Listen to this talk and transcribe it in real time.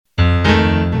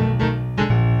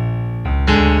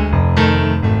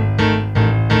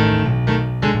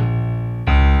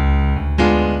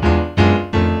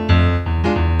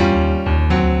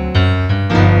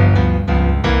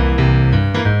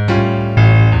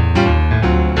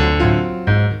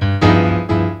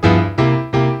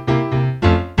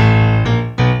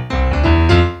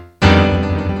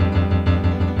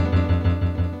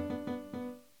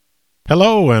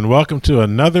Hello and welcome to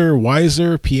another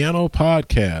Wyser Piano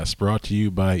podcast brought to you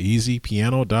by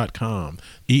easypiano.com,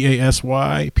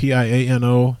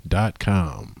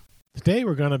 EASYPIANO.com. Today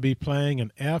we're going to be playing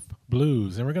an F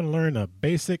blues, and we're going to learn a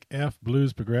basic F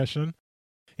blues progression.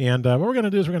 And what we're going to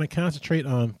do is we're going to concentrate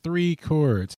on 3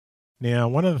 chords. Now,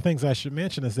 one of the things I should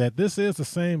mention is that this is the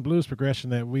same blues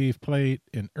progression that we've played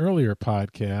in earlier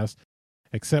podcasts,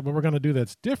 except what we're going to do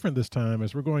that's different this time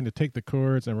is we're going to take the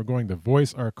chords and we're going to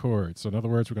voice our chords. So in other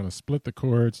words, we're going to split the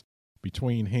chords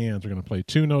between hands. We're going to play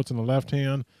 2 notes in the left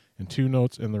hand and 2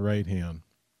 notes in the right hand.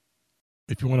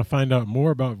 If you want to find out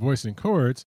more about voicing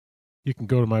chords, you can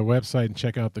go to my website and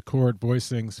check out the Chord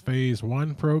Voicings Phase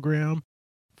 1 program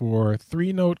for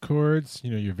 3-note chords,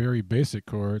 your very basic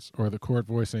chords, or the Chord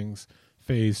Voicings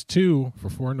Phase 2 for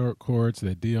 4-note chords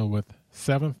that deal with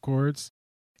 7th chords.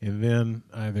 And then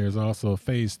there's also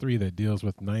Phase 3 that deals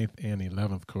with 9th and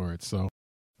 11th chords. So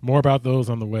more about those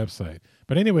on the website.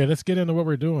 But anyway, let's get into what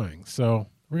we're doing. So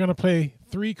we're going to play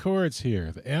 3 chords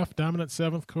here. The F dominant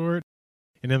 7th chord.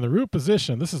 And in the root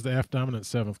position, this is the F dominant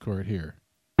 7th chord here.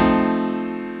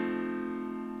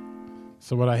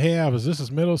 So what I have is this is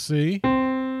middle C.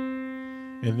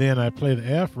 And then I play the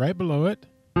F right below it.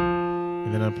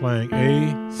 And then I'm playing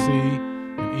A, C,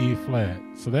 and E flat.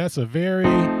 So that's a very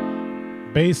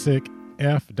basic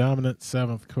F dominant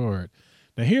 7th chord.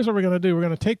 Now here's what we're going to do. We're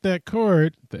going to take that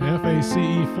chord, the F, A, C,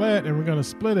 E flat, and we're going to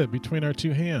split it between our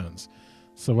 2 hands.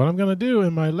 So what I'm going to do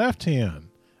in my left hand,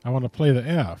 I want to play the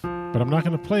F, but I'm not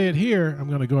going to play it here. I'm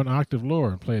going to go an octave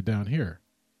lower and play it down here.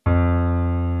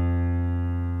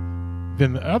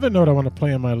 Then the other note I want to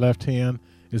play in my left hand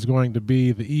is going to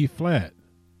be the E flat.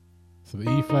 So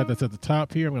the E flat that's at the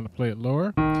top here, I'm going to play it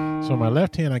lower. So in my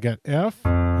left hand I got F,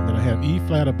 and then I have E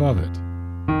flat above it.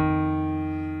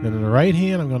 Then in the right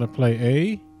hand, I'm going to play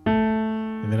A,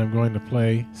 and then I'm going to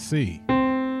play C.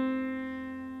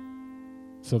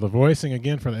 So the voicing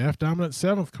again for the F dominant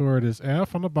 7th chord is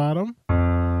F on the bottom,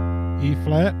 E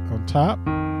flat on top.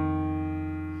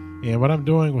 And what I'm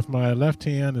doing with my left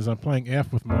hand is I'm playing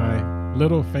F with my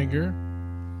little finger,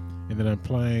 and then I'm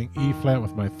playing E flat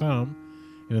with my thumb.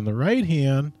 And in the right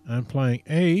hand, I'm playing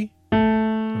A,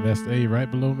 and that's the A right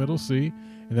below middle C,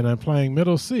 and then I'm playing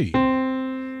middle C.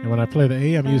 And when I play the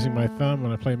A, I'm using my thumb.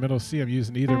 When I play middle C, I'm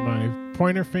using either my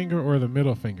pointer finger or the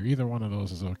middle finger. Either one of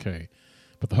those is okay.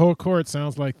 But the whole chord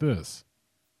sounds like this.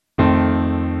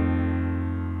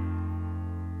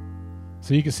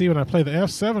 So you can see when I play the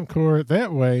F7 chord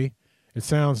that way, it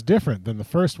sounds different than the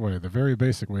first way, the very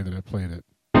basic way that I played it.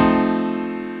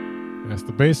 That's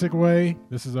the basic way.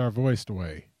 This is our voiced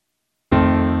way.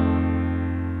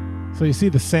 So you see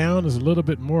the sound is a little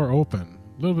bit more open,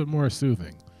 a little bit more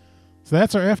soothing. So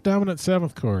that's our F dominant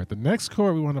 7th chord. The next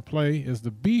chord we want to play is the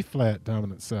B flat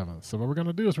dominant 7th. So what we're going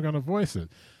to do is we're going to voice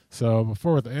it. So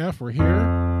before with the F, we're here.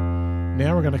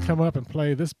 Now we're going to come up and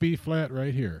play this B flat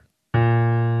right here.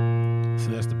 So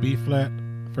that's the B flat,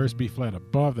 first B flat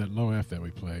above that low F that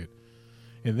we played.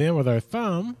 And then with our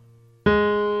thumb,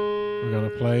 we're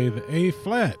going to play the A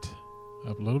flat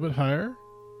up a little bit higher.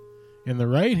 In the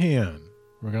right hand,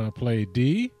 we're going to play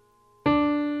D.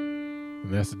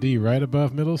 And that's the D right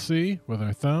above middle C with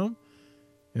our thumb.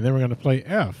 And then we're going to play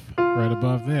F right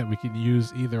above that. We can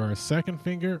use either our 2nd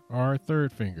finger or our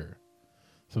 3rd finger.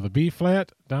 So the B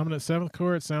flat dominant 7th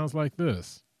chord sounds like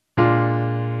this. And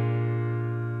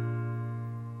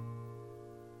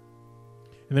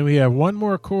then we have one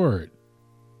more chord.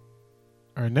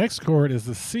 Our next chord is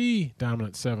the C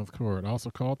dominant 7th chord,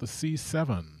 also called the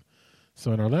C7.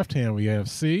 So in our left hand we have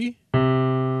C.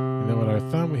 And then with our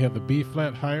thumb we have the B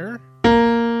flat higher.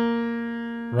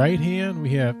 Right hand, we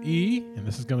have E, and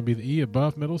this is going to be the E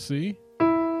above middle C.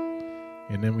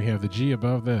 And then we have the G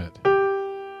above that.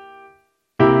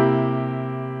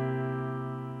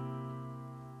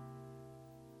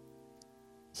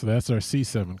 So that's our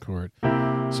C7 chord.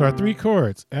 So our 3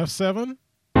 chords, F7,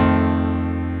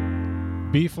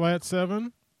 B flat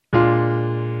 7,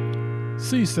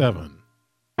 C7.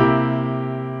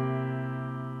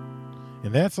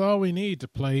 And that's all we need to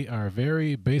play our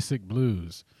very basic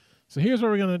blues. So here's what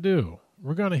we're going to do.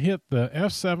 We're going to hit the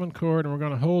F7 chord and we're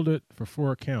going to hold it for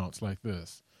 4 counts like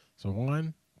this. So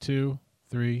 1, 2,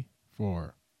 3,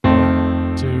 4.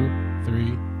 1, 2,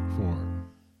 3, 4.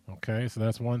 Okay, so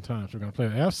that's 1 time. So we're going to play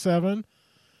the F7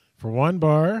 for 1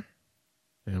 bar,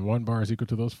 and 1 bar is equal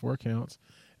to those 4 counts.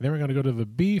 And then we're going to go to the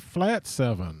B flat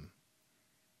 7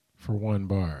 for 1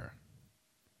 bar.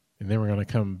 And then we're going to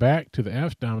come back to the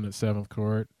F dominant 7th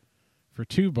chord for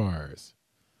 2 bars.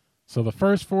 So the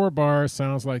first 4 bars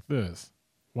sounds like this.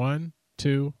 1,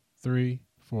 2, 3,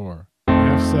 4.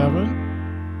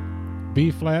 F7, B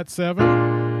flat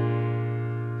 7,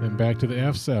 then back to the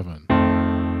F7,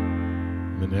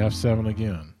 and then the F7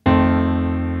 again.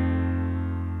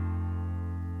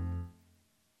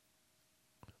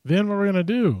 Then what we're going to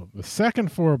do, the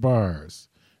second 4 bars,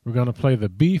 we're going to play the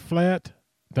B flat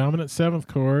dominant 7th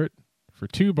chord for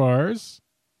 2 bars,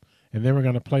 and then we're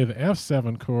going to play the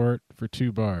F7 chord for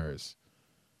 2 bars.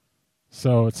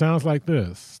 So it sounds like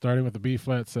this, starting with the B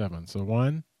flat 7. So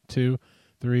 1, 2,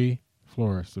 3,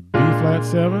 4. So B flat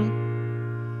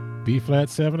 7, B flat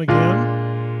 7 again,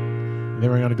 and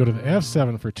then we're going to go to the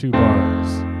F7 for 2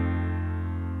 bars.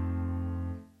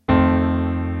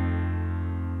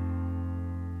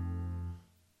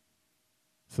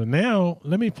 So now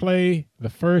let me play the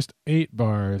first 8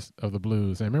 bars of the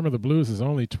blues. And remember, the blues is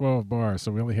only 12 bars,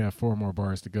 so we only have 4 more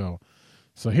bars to go.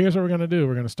 So here's what we're going to do.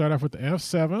 We're going to start off with the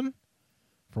F7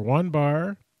 for 1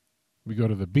 bar. We go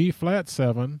to the B flat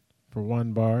 7 for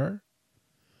 1 bar.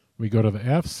 We go to the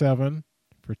F7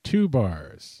 for 2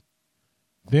 bars.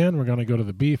 Then we're going to go to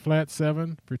the B flat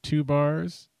 7 for 2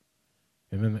 bars,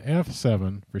 and then the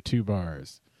F7 for 2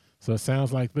 bars. So it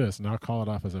sounds like this, and I'll call it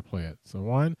off as I play it. So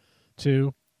 1,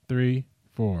 2, 3,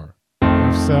 4.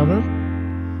 F7,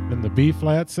 then the B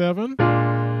flat 7,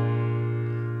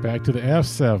 back to the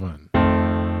F7,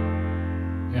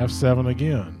 F7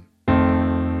 again,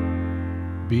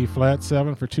 B flat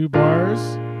 7 for 2 bars,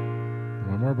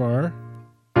 1 more bar,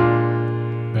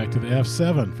 back to the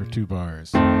F7 for 2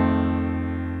 bars,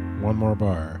 1 more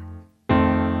bar.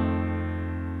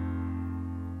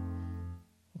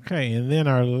 Okay, and then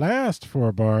our last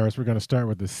 4 bars, we're going to start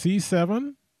with the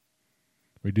C7.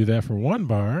 We do that for 1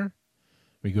 bar.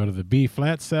 We go to the B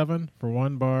flat 7 for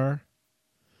 1 bar.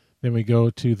 Then we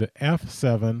go to the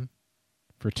F7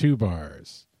 for 2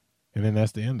 bars. And then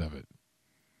that's the end of it.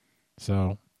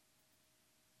 So,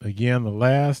 again, the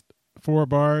last 4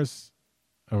 bars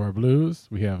of our blues,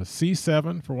 we have a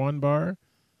C7 for 1 bar,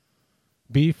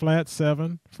 B flat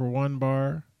 7 for 1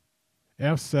 bar,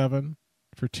 F7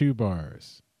 for 2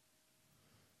 bars.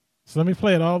 So let me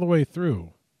play it all the way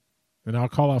through, and I'll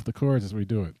call off the chords as we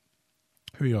do it.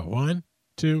 Here we go. 1,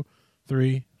 2,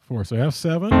 3, 4. So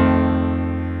F7,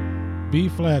 B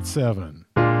flat 7,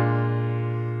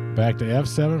 back to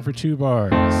F7 for 2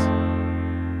 bars.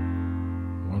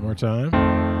 1 more time.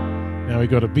 Now we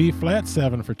go to B flat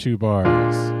 7 for 2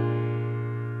 bars.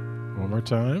 1 more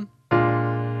time.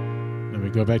 Then we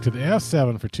go back to the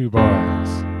F7 for 2 bars.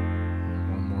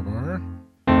 And 1 more bar.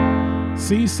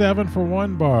 C7 for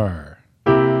 1 bar.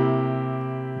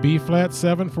 B flat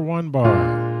 7 for 1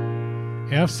 bar.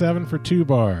 F7 for 2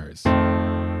 bars. 1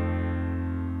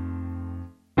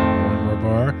 more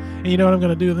bar. And you know what I'm going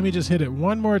to do? Let me just hit it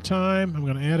 1 more time. I'm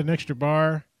going to add an extra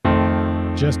bar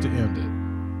just to end it.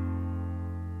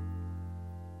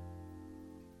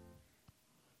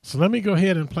 So let me go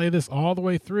ahead and play this all the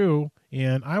way through,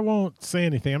 and I won't say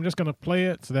anything. I'm just going to play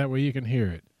it so that way you can hear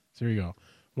it. So here you go.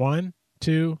 1,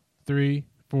 2, 3,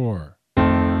 4.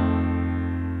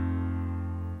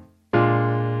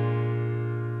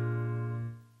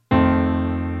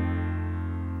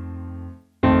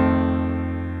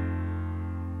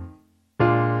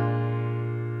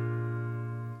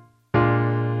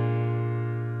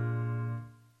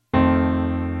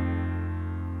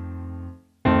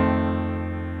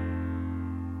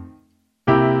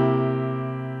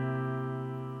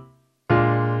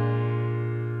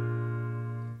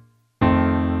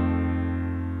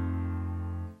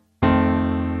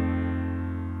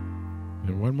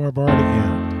 And 1 more bar to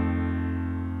end.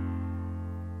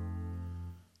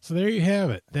 So there you have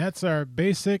it. That's our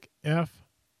basic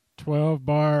F12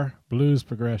 bar blues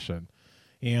progression.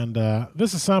 And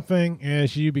this is something,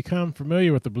 as you become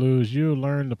familiar with the blues, you'll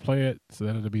learn to play it so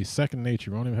that it'll be second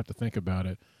nature. You won't even have to think about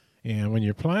it. And when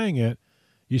you're playing it,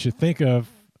 you should think of,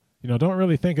 don't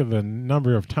really think of the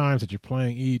number of times that you're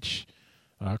playing each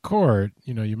chord.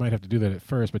 You might have to do that at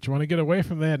first, but you want to get away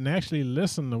from that and actually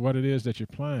listen to what it is that you're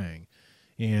playing.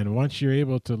 And once you're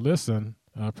able to listen,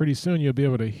 pretty soon you'll be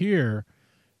able to hear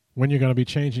when you're going to be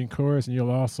changing chords, and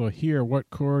you'll also hear what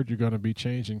chord you're going to be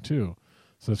changing to.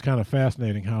 So it's kind of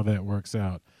fascinating how that works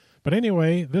out. But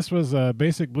anyway, this was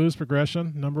Basic Blues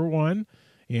Progression number 1,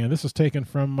 and this was taken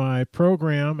from my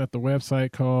program at the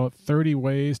website called 30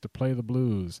 Ways to Play the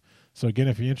Blues. So again,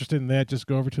 if you're interested in that, just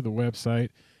go over to the website.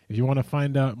 If you want to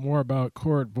find out more about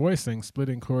chord voicing,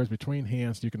 splitting chords between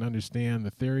hands, so you can understand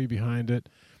the theory behind it,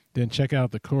 then check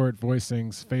out the Chord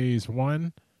Voicings Phase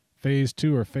 1, Phase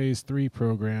 2, or Phase 3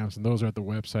 programs, and those are at the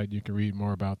website. You can read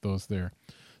more about those there.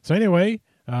 So anyway,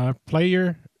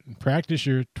 practice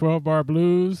your 12-bar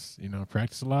blues.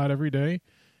 Practice a lot every day.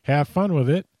 Have fun with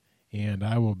it, and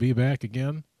I will be back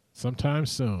again sometime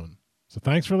soon. So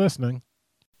thanks for listening.